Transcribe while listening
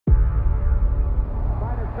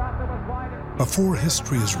Before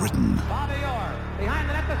history is written,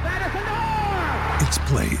 it's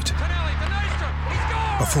played.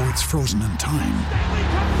 Before it's frozen in time,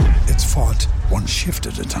 it's fought one shift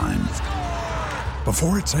at a time.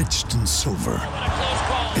 Before it's etched in silver,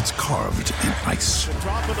 it's carved in ice.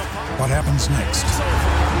 What happens next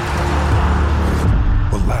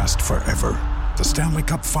will last forever. The Stanley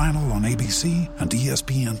Cup Final on ABC and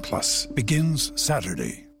ESPN Plus begins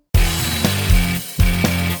Saturday.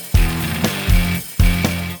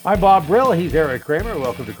 I'm Bob Brill. He's Eric Kramer.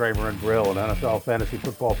 Welcome to Kramer and Brill, an NFL fantasy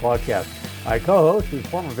football podcast. My co-host is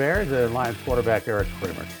former Bears and Lions quarterback Eric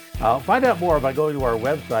Kramer. Find out more by going to our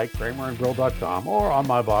website, kramerandbrill.com, or on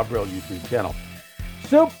my Bob Brill YouTube channel.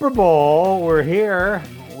 Super Bowl, we're here.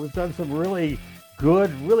 We've done some really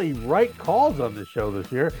good, really right calls on this show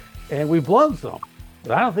this year, and we've blown some.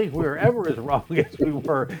 But I don't think we were ever as wrong as we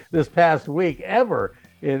were this past week, ever.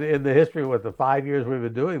 In the history of the 5 years we've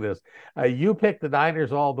been doing this. You picked the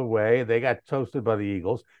Niners all the way. They got toasted by the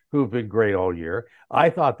Eagles, who've been great all year.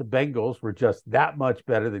 I thought the Bengals were just that much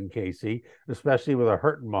better than KC, especially with a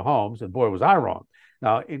hurting Mahomes, and boy, was I wrong.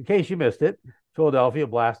 Now, in case you missed it, Philadelphia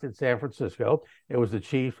blasted San Francisco. It was the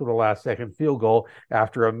Chiefs with a last-second field goal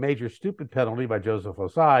after a major stupid penalty by Joseph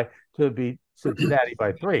Ossai to beat Cincinnati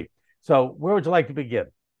by 3. So where would you like to begin?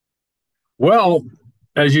 Well,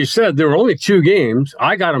 as you said, there were only 2 games.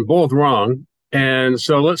 I got them both wrong. And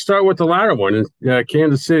so let's start with the latter one,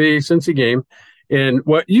 Kansas City-Cincy game, in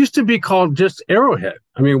what used to be called just Arrowhead.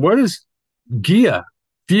 I mean, what is Gia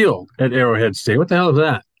Field at Arrowhead State? What the hell is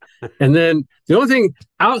that? And then the only thing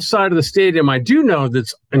outside of the stadium I do know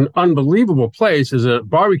that's an unbelievable place is a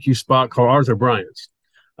barbecue spot called Arthur Bryant's.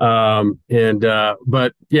 But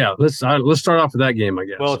yeah, let's start off with that game, I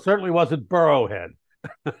guess. Well, it certainly wasn't Burrowhead.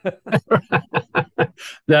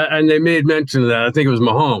 And they made mention of that. I think it was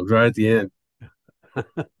Mahomes right at the end.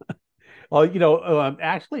 Well,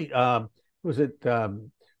 was it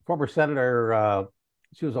former Senator?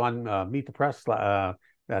 She was on Meet the Press that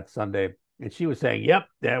Sunday, and she was saying, "Yep,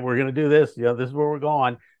 yeah, we're going to do this. You know, this is where we're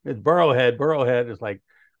going. It's Burrowhead. Burrowhead is like,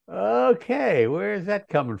 okay, where is that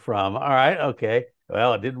coming from? All right, okay."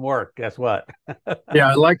 Well, it didn't work. Guess what?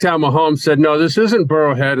 Yeah, I liked how Mahomes said, "No, this isn't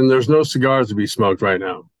Burrowhead, and there's no cigars to be smoked right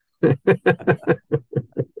now."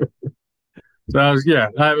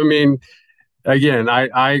 I mean, again,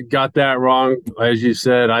 I got that wrong. As you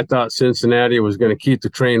said, I thought Cincinnati was going to keep the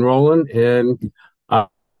train rolling, and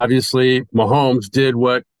obviously Mahomes did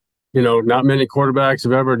what not many quarterbacks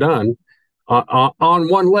have ever done on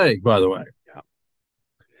one leg. By the way, yeah.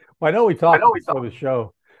 Well, I know we talked before the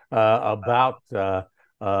show about a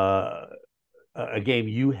game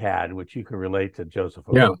you had, which you can relate to Joseph.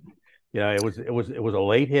 Yeah, it was a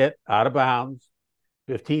late hit out of bounds,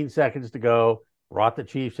 15 seconds to go, brought the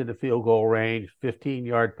Chiefs into field goal range,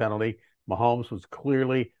 15-yard penalty. Mahomes was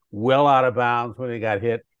clearly well out of bounds when he got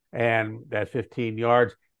hit, and that 15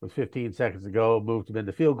 yards with 15 seconds to go moved him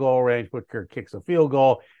into field goal range. Whitaker kicks a field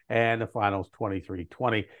goal, and the final's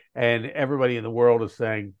 23-20. And everybody in the world is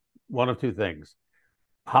saying one of two things.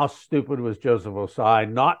 How stupid was Joseph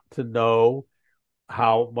Ossai not to know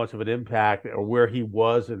how much of an impact or where he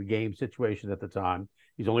was in the game situation at the time?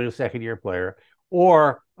 He's only a second-year player.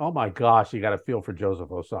 Or, oh my gosh, you got to feel for Joseph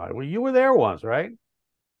Ossai. Well, you were there once, right?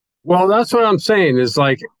 Well, that's what I'm saying is,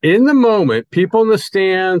 like, in the moment, people in the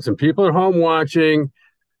stands and people at home watching,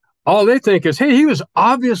 all they think is, hey, he was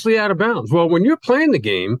obviously out of bounds. Well, when you're playing the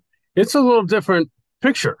game, it's a little different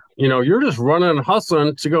picture. You're just running and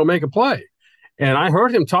hustling to go make a play. And I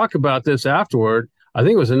heard him talk about this afterward. I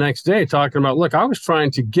think it was the next day, talking about, look, I was trying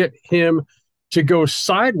to get him to go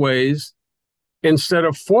sideways instead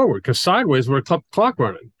of forward, because sideways we're clock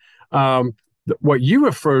running. What you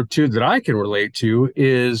referred to that I can relate to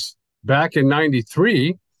is back in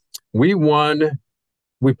 '93, we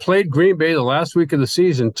played Green Bay the last week of the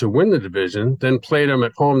season to win the division, then played them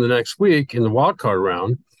at home the next week in the wild card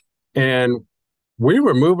round. And we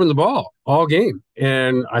were moving the ball all game.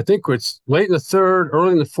 And I think it's late in the third,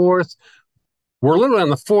 early in the fourth. We're literally on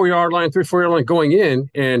the 4-yard line, 3-4-yard line going in.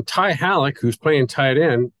 And Ty Halleck, who's playing tight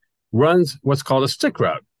end, runs what's called a stick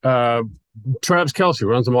route. Travis Kelce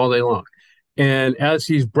runs them all day long. And as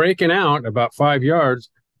he's breaking out about 5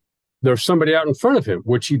 yards, there's somebody out in front of him,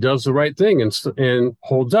 which he does the right thing and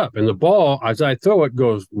holds up. And the ball, as I throw it,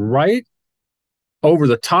 goes right over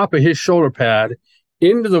the top of his shoulder pad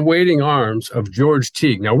into the waiting arms of George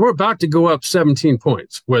Teague. Now, we're about to go up 17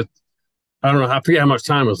 points with, I forget how much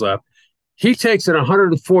time was left. He takes it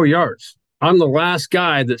 104 yards. I'm the last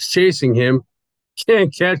guy that's chasing him,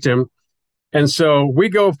 can't catch him. And so we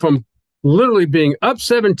go from literally being up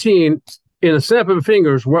 17 in a snap of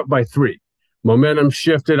fingers, we're up by 3. Momentum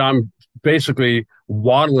shifted. I'm basically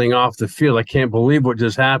waddling off the field. I can't believe what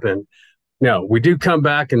just happened. Now, we do come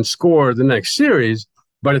back and score the next series,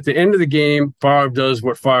 but at the end of the game, Favre does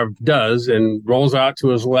what Favre does and rolls out to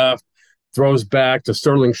his left, throws back to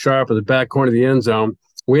Sterling Sharp at the back corner of the end zone.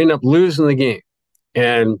 We end up losing the game.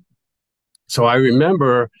 And so I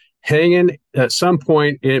remember hanging at some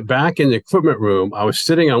point back in the equipment room. I was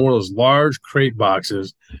sitting on one of those large crate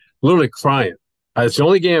boxes, literally crying. It's the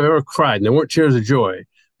only game I've ever cried, and there weren't tears of joy.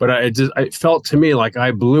 But it felt to me like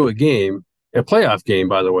I blew a game, a playoff game,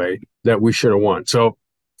 by the way, that we should have won. So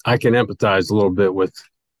I can empathize a little bit with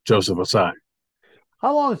Joseph Ossai.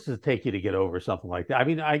 How long does it take you to get over something like that? I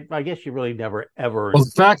mean, I guess you really never, ever. Well, the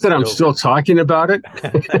fact that I'm still talking about it,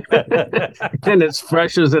 and it's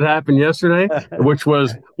fresh as it happened yesterday, which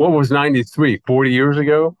was, what was 93, 40 years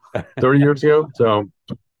ago, 30 years ago? So,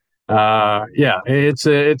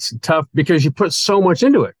 it's tough because you put so much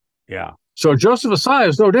into it. Yeah. So Joseph Ossai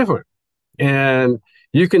is no different. And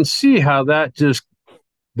you can see how that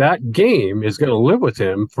game is going to live with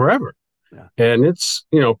him forever. Yeah. And it's,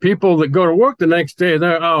 people that go to work the next day,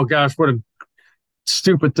 they're, oh gosh, what a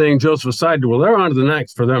stupid thing Joseph Ossai did. Well, they're on to the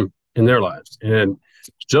next for them in their lives. And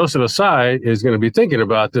Joseph Ossai is going to be thinking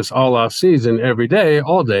about this all off season, every day,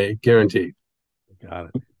 all day, guaranteed.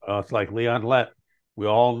 Got it. It's like Leon Lett. We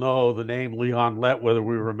all know the name Leon Lett, whether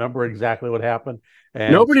we remember exactly what happened.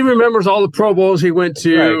 And nobody remembers all the Pro Bowls he went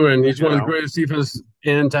to, right. And he's one of the greatest defensive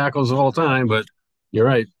end tackles of all time. But you're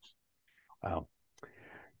right. Wow.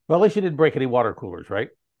 Well, at least you didn't break any water coolers, right?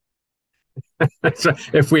 So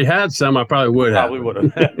if we had some, I probably would have. Probably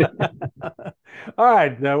would have. All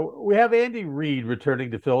right. Now, we have Andy Reid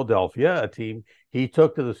returning to Philadelphia, a team he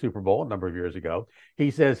took to the Super Bowl a number of years ago.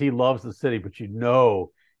 He says he loves the city, but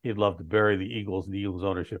he'd love to bury the Eagles and the Eagles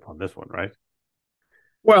ownership on this one, right?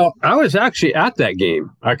 Well, I was actually at that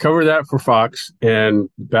game. I covered that for Fox, and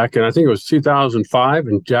back in, I think it was 2005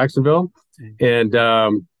 in Jacksonville. And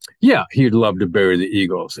he'd love to bury the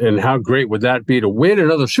Eagles. And how great would that be to win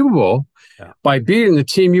another Super Bowl by beating the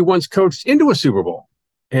team you once coached into a Super Bowl?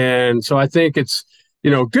 And so I think it's,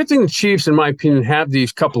 good thing the Chiefs, in my opinion, have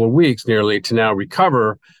these couple of weeks nearly to now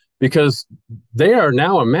recover, because they are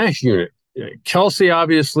now a mash unit. Kelsey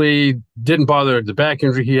obviously didn't bother. The back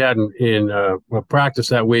injury he had in practice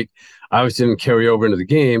that week obviously didn't carry over into the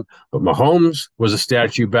game, but Mahomes was a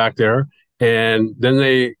statue back there. And then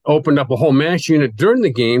they opened up a whole mash unit during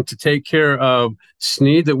the game to take care of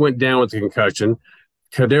Snead, that went down with a concussion,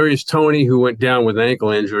 Kadarius Toney, who went down with an ankle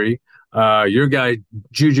injury. Your guy,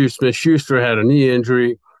 Juju Smith-Schuster, had a knee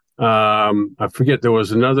injury. I forget, there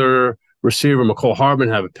was another receiver, McCole Hardman,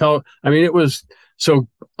 have a pellet. I mean, it was, so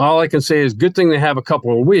all I can say is good thing they have a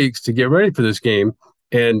couple of weeks to get ready for this game.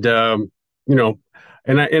 And, and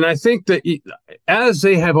I think that as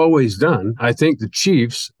they have always done, I think the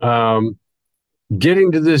Chiefs,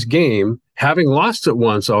 getting to this game, having lost it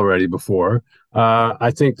once already before,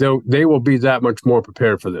 I think they will be that much more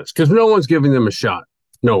prepared for this, because no one's giving them a shot.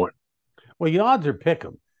 No one. Well, the odds are pick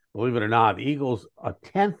 'em. Believe it or not, the Eagles,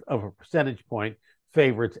 1/10 of a percentage point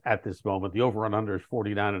favorites at this moment. The over and under is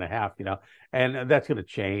 49.5, and that's going to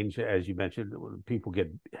change. As you mentioned, when people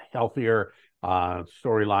get healthier,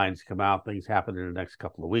 storylines come out, things happen in the next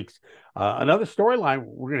couple of weeks. Another storyline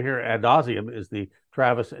we're going to hear ad nauseum is the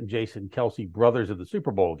Travis and Jason Kelce brothers of the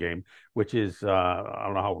Super Bowl game, which is, I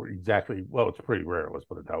don't know how exactly, well, it's pretty rare, let's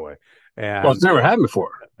put it that way. And well, it's never happened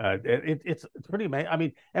before. It's pretty amazing. I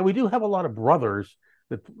mean, and we do have a lot of brothers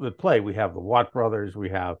that play. We have the Watt brothers. We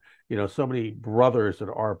have, so many brothers that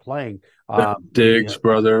are playing. Diggs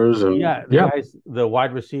brothers. And guys, the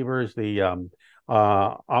wide receivers, the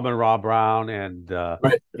Amon-Ra Brown and,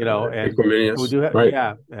 right. And we do have,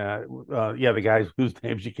 right. The guys whose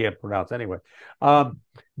names you can't pronounce anyway.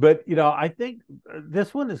 But, I think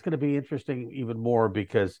this one is going to be interesting even more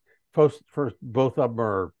because first, both of them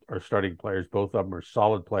are starting players. Both of them are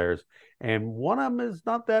solid players. And one of them is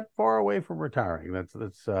not that far away from retiring.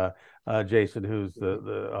 That's Jason, who's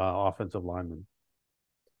the offensive lineman.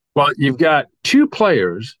 Well, you've got two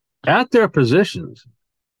players at their positions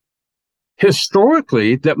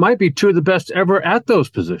historically that might be two of the best ever at those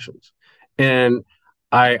positions. And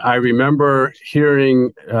I remember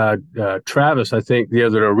hearing Travis, I think the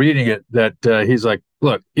other day, reading it, that he's like,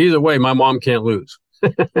 look, either way, my mom can't lose.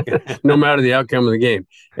 No matter the outcome of the game.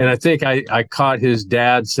 And I think I caught his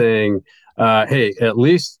dad saying, hey, at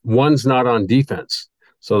least one's not on defense.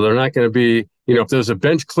 So they're not going to be, if there's a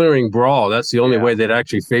bench clearing brawl, that's the only way they'd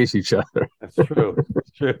actually face each other. That's true.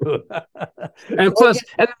 That's true. And plus,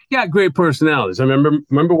 and they got great personalities. I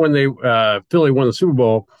remember when they Philly won the Super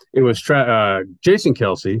Bowl, it was Jason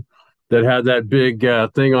Kelce that had that big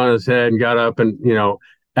thing on his head and got up and,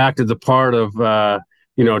 acted the part of,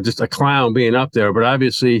 just a clown being up there. But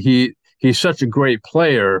obviously he's such a great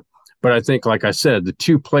player. But I think, like I said, the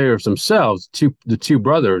two players themselves, the two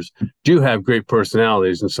brothers, do have great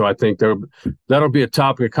personalities. And so I think that'll be a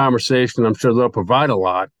topic of conversation. I'm sure they'll provide a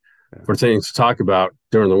lot for things to talk about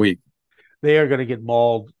during the week. They are going to get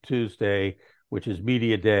mauled Tuesday, which is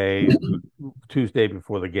media day, Tuesday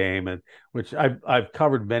before the game, and which I've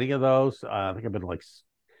covered many of those. I think I've been to like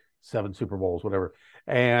 7 Super Bowls, whatever.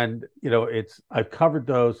 And I've covered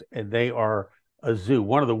those, and they are a zoo.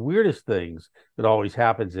 One of the weirdest things that always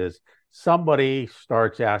happens is somebody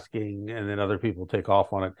starts asking, and then other people take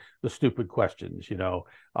off on it, the stupid questions,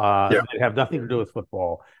 that have nothing to do with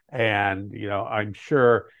football. And, I'm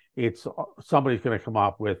sure somebody's going to come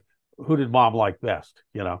up with, who did mom like best,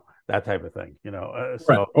 that type of thing,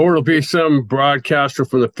 Right. Or it'll be some broadcaster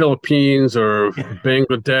from the Philippines or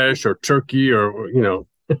Bangladesh or Turkey or.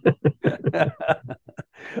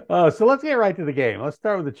 So let's get right to the game. Let's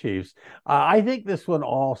start with the Chiefs. I think this one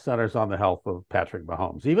all centers on the health of Patrick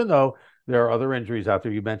Mahomes, even though there are other injuries out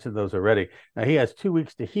there. You mentioned those already. Now, he has 2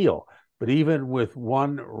 weeks to heal, but even with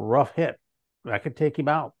one rough hit, that could take him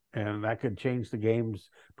out, and that could change the game's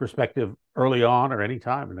perspective early on or any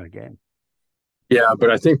time in that game. Yeah,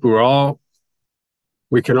 but I think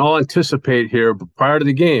we can all anticipate here, but prior to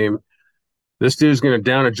the game, this dude's going to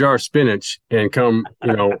down a jar of spinach and come,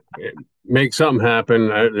 make something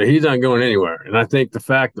happen. He's not going anywhere. And I think the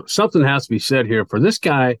fact that something has to be said here for this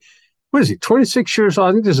guy, what is he, 26 years old?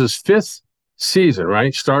 I think this is his 5th season,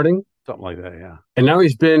 right? Starting? Something like that, yeah. And now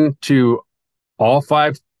he's been to all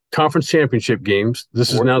 5 conference championship games.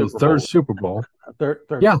 This is now the 3rd Super Bowl. Third,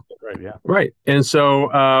 yeah. Right, yeah. Right. And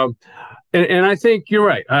so, and I think you're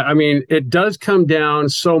right. I mean, it does come down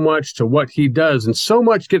so much to what he does, and so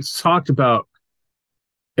much gets talked about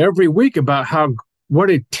every week about what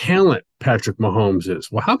a talent Patrick Mahomes is.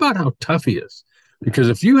 Well, how about how tough he is? Because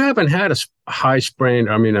if you haven't had a high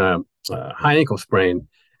ankle sprain,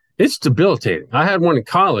 it's debilitating. I had one in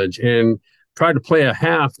college and tried to play a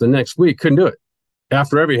half the next week, couldn't do it.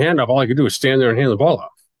 After every handoff, all I could do was stand there and hand the ball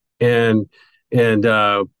off. And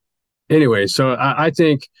anyway, so I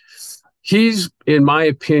think he's, in my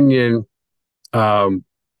opinion,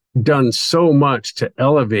 done so much to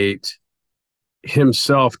elevate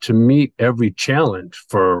himself to meet every challenge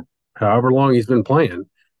for however long he's been playing.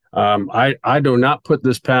 I do not put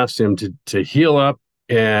this past him to heal up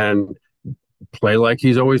and play like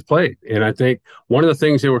he's always played. And I think one of the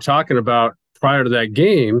things they were talking about prior to that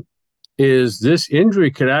game is this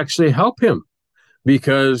injury could actually help him,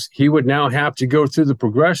 because he would now have to go through the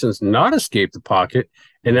progressions, not escape the pocket,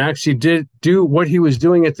 and actually do what he was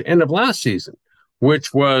doing at the end of last season,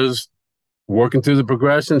 which was working through the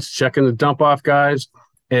progressions, checking the dump off guys,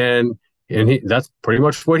 and that's pretty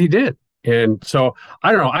much what he did. And so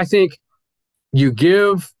I don't know. I think you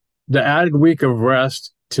give the added week of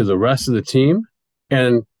rest to the rest of the team,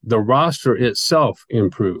 and the roster itself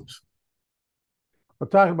improves. We're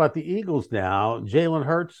talking about the Eagles now. Jalen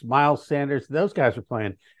Hurts, Miles Sanders, those guys are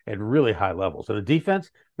playing at really high levels. So the defense,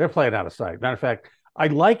 they're playing out of sight. Matter of fact, I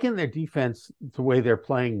liken their defense, the way they're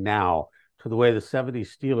playing now, to the way the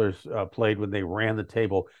 70s Steelers played when they ran the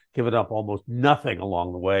table, giving up almost nothing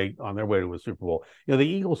along the way on their way to a Super Bowl. The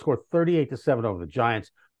Eagles scored 38-7 over the Giants,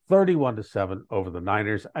 31-7 over the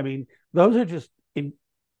Niners. I mean, those are just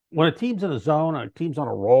when a team's in a zone, a team's on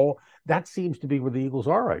a roll, that seems to be where the Eagles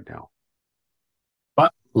are right now.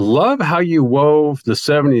 But love how you wove the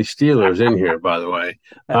 70s Steelers in here, by the way.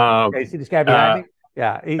 Okay, see this guy behind me?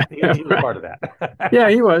 Yeah, he was part of that. Yeah,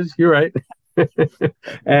 he was. You're right.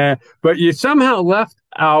 But you somehow left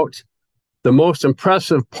out the most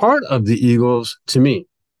impressive part of the Eagles to me,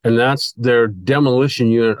 and that's their demolition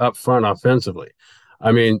unit up front offensively.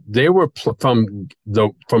 I mean, they were from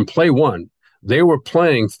play one, they were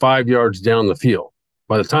playing 5 yards down the field.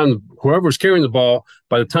 By the time whoever was carrying the ball,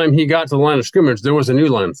 by the time he got to the line of scrimmage, there was a new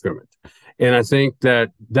line of scrimmage. And I think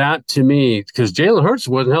that to me, because Jalen Hurts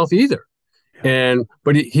wasn't healthy either.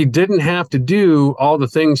 But he didn't have to do all the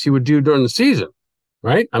things he would do during the season,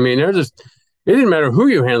 right? I mean, it didn't matter who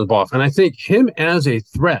you hand the ball off. And I think him as a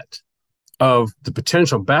threat of the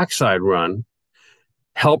potential backside run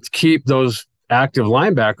helped keep those active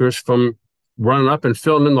linebackers from running up and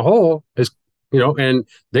filling in the hole, and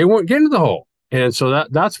they weren't getting to the hole. And so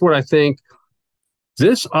that's what I think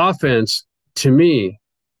this offense, to me,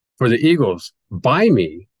 for the Eagles, by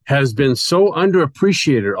me, has been so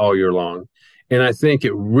underappreciated all year long. And I think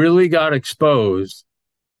it really got exposed.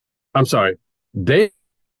 I'm sorry. They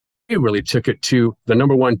really took it to the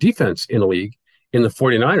number one defense in the league in the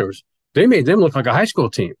 49ers. They made them look like a high school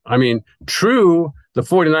team. I mean, true the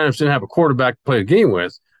 49ers didn't have a quarterback to play the game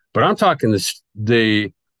with, but I'm talking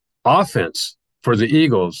the offense for the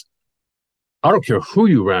Eagles. I don't care who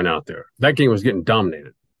you ran out there. That game was getting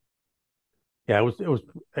dominated. Yeah,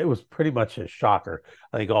 it was pretty much a shocker.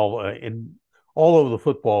 I think all over the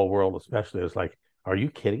football world, especially, it's like, are you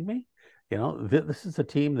kidding me? This is a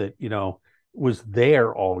team that was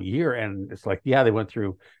there all year, and it's like, yeah, they went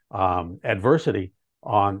through adversity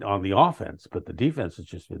on the offense, but the defense has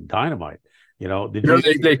just been dynamite.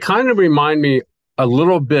 They kind of remind me a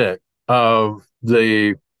little bit of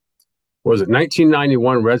the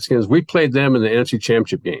 1991 Redskins. We played them in the NFC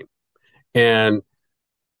Championship game, and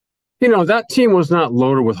that team was not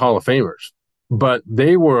loaded with Hall of Famers, but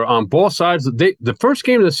they were on both sides. The first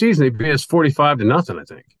game of the season, they beat us 45-0, I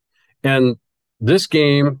think. And this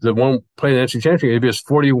game, the one playing the NFC Championship, they beat us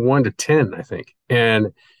 41-10, I think. And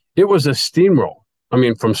it was a steamroll. I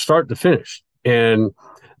mean, from start to finish. And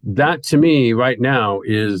that, to me, right now,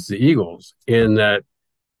 is the Eagles, in that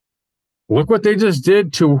look what they just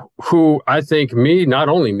did to who I think not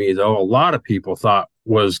only me, though, a lot of people thought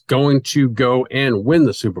was going to go and win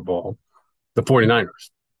the Super Bowl, the 49ers.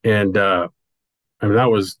 And that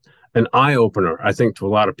was an eye-opener, I think, to a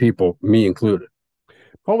lot of people, me included.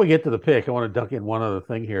 Before we get to the pick, I want to duck in one other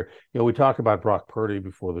thing here. We talked about Brock Purdy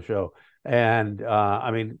before the show, and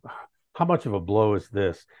how much of a blow is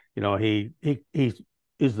this? He is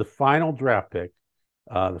the final draft pick,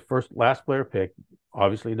 the last player pick,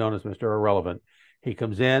 obviously known as Mr. Irrelevant. He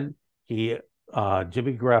comes in, Jimmy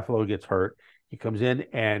Garoppolo gets hurt. He comes in,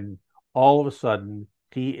 and all of a sudden,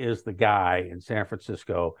 he is the guy in San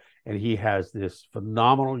Francisco, and he has this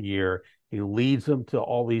phenomenal year. He leads them to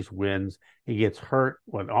all these wins. He gets hurt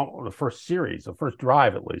the first series, the first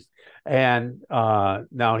drive at least, and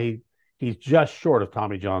now he's just short of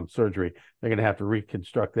Tommy John surgery. They're going to have to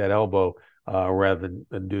reconstruct that elbow rather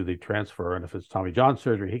than do the transfer. And if it's Tommy John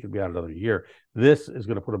surgery, he could be out another year. This is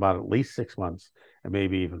going to put him out at least 6 months and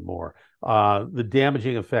maybe even more. The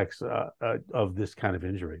damaging effects of this kind of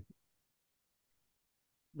injury.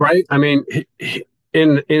 Right. I mean,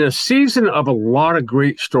 in a season of a lot of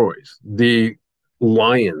great stories, the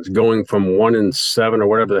Lions going from 1-7 or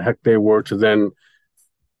whatever the heck they were to then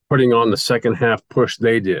putting on the second half push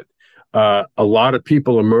they did. A lot of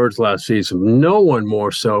people emerged last season, no one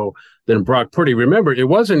more so than Brock Purdy. Remember, it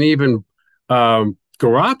wasn't even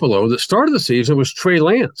Garoppolo that started the season, it was Trey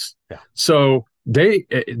Lance. Yeah. So they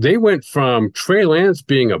went from Trey Lance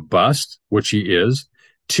being a bust, which he is,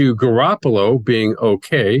 to Garoppolo being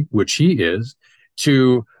okay, which he is,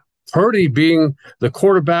 to Purdy being the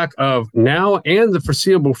quarterback of now and the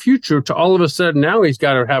foreseeable future, to all of a sudden now he's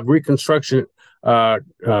got to have reconstruction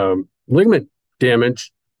ligament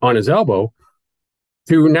damage on his elbow,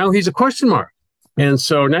 to now he's a question mark. And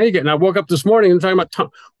so now I woke up this morning and talking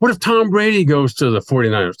about what if Tom Brady goes to the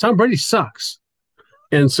 49ers? Tom Brady sucks.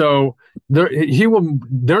 And so they're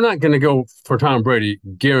not going to go for Tom Brady,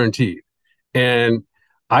 guaranteed. And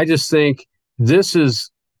I just think this is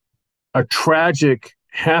a tragic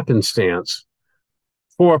happenstance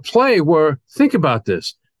for a play where, think about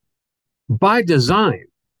this, by design,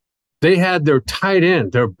 they had their tight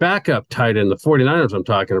end, their backup tight end, the 49ers I'm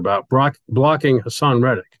talking about, blocking Hassan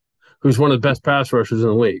Reddick, who's one of the best pass rushers in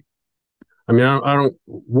the league. I mean, I don't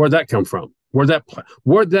where'd that come from?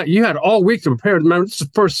 You had all week to prepare. Remember,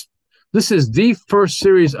 this is the first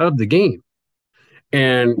series of the game,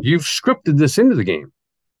 and you've scripted this into the game.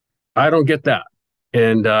 I don't get that.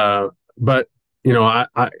 And but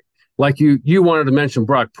I like you wanted to mention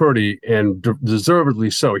Brock Purdy, and deservedly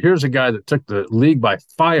so. Here's a guy that took the league by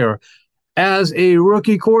fire as a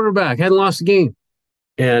rookie quarterback, hadn't lost a game.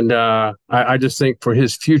 And I just think for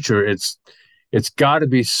his future, it's got to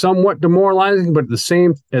be somewhat demoralizing, but at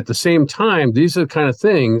the same time, these are the kind of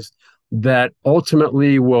things that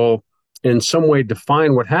ultimately will in some way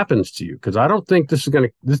define what happens to you. Because I don't think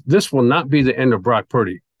this will not be the end of Brock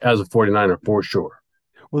Purdy as a 49er for sure.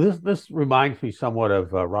 Well, this reminds me somewhat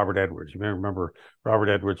of Robert Edwards. You may remember Robert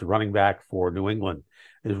Edwards, running back for New England.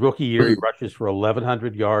 His rookie year, he rushes for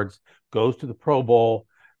 1,100 yards, goes to the Pro Bowl.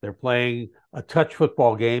 They're playing a touch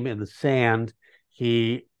football game in the sand.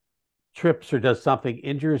 He trips or does something,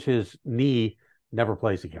 injures his knee, never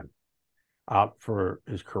plays again out for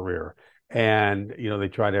his career. And, they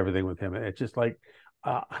tried everything with him. It's just like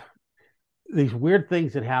these weird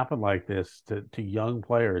things that happen like this to young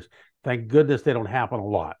players. Thank goodness they don't happen a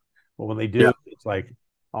lot. But when they do, It's like,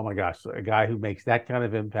 oh my gosh, a guy who makes that kind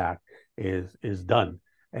of impact is done.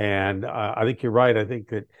 And I think you're right. I think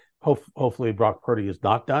that hopefully Brock Purdy is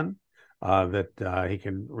not done, that he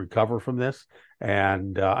can recover from this.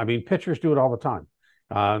 And pitchers do it all the time.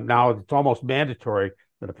 Now it's almost mandatory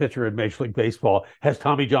that a pitcher in Major League Baseball has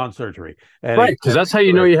Tommy John surgery. And right, because that's how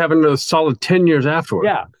you know you have another solid 10 years afterward.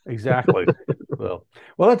 Yeah, exactly. well,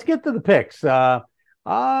 let's get to the picks. I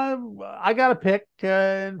got a pick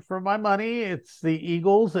for my money. It's the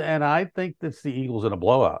Eagles, and I think it's the Eagles in a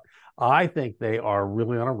blowout. I think they are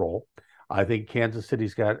really on a roll. I think Kansas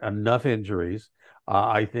City's got enough injuries.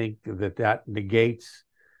 I think that negates,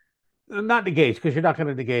 not negates, because you're not going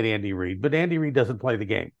to negate Andy Reid, but Andy Reid doesn't play the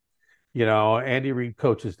game. Andy Reid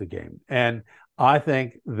coaches the game. And I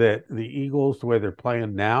think that the Eagles, the way they're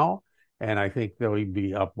playing now, and I think they'll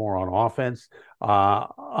be up more on offense.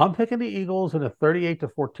 I'm picking the Eagles in a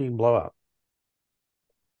 38-14 blowout.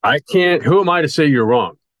 Who am I to say you're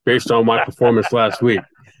wrong based on my performance last week?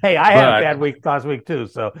 Hey, I had a bad week last week too,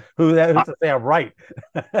 so who's to say I'm right?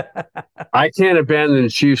 I can't abandon the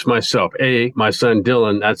Chiefs myself. A, my son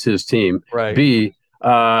Dylan, that's his team. Right. B,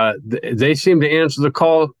 they seem to answer the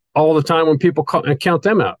call all the time when people count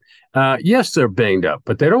them out. Yes, they're banged up,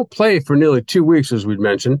 but they don't play for nearly 2 weeks, as we'd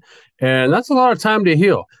mentioned, and that's a lot of time to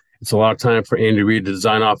heal. It's a lot of time for Andy Reid to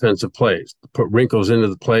design offensive plays, put wrinkles into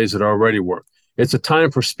the plays that already work. It's a time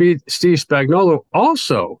for Steve Spagnuolo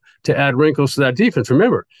also to add wrinkles to that defense.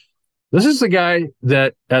 Remember, this is the guy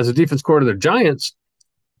that, as a defense coordinator of the Giants,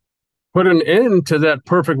 put an end to that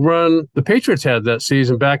perfect run the Patriots had that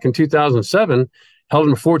season back in 2007, held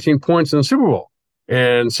them to 14 points in the Super Bowl.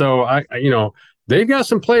 And so, they've got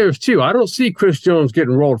some players too. I don't see Chris Jones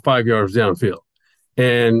getting rolled 5 yards downfield.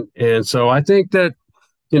 And so I think that,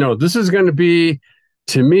 this is going to be,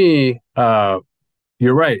 to me,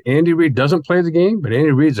 you're right. Andy Reid doesn't play the game, but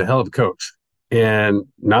Andy Reid's a hell of a coach. And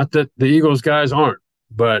not that the Eagles guys aren't,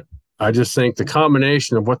 but I just think the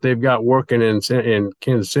combination of what they've got working in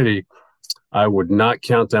Kansas City, I would not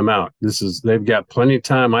count them out. They've got plenty of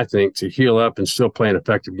time, I think, to heal up and still play an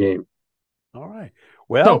effective game. All right.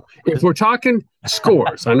 Well, so if we're talking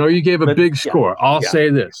scores, I know you gave a big score. I'll say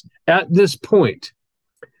this. At this point,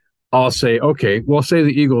 I'll say, okay, we'll say the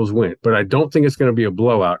Eagles win, but I don't think it's going to be a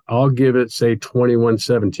blowout. I'll give it, say,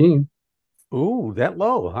 21-17. Ooh, that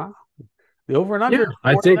low, huh? The over and under. Yeah,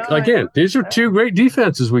 I think, again, these are two great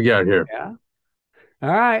defenses we got here. Yeah. All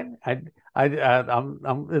right.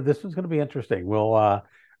 This one's going to be interesting.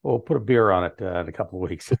 We'll put a beer on it in a couple of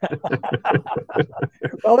weeks.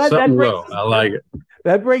 Well, I like it.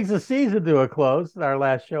 That brings the season to a close, our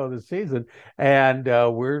last show of the season, and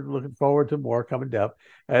we're looking forward to more coming up.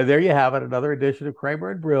 There you have it, another edition of Kramer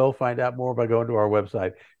and Brill. Find out more by going to our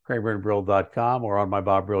website, kramerandbrill.com, or on my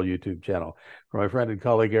Bob Brill YouTube channel. For my friend and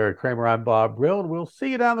colleague Eric Kramer, I'm Bob Brill, and we'll see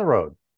you down the road.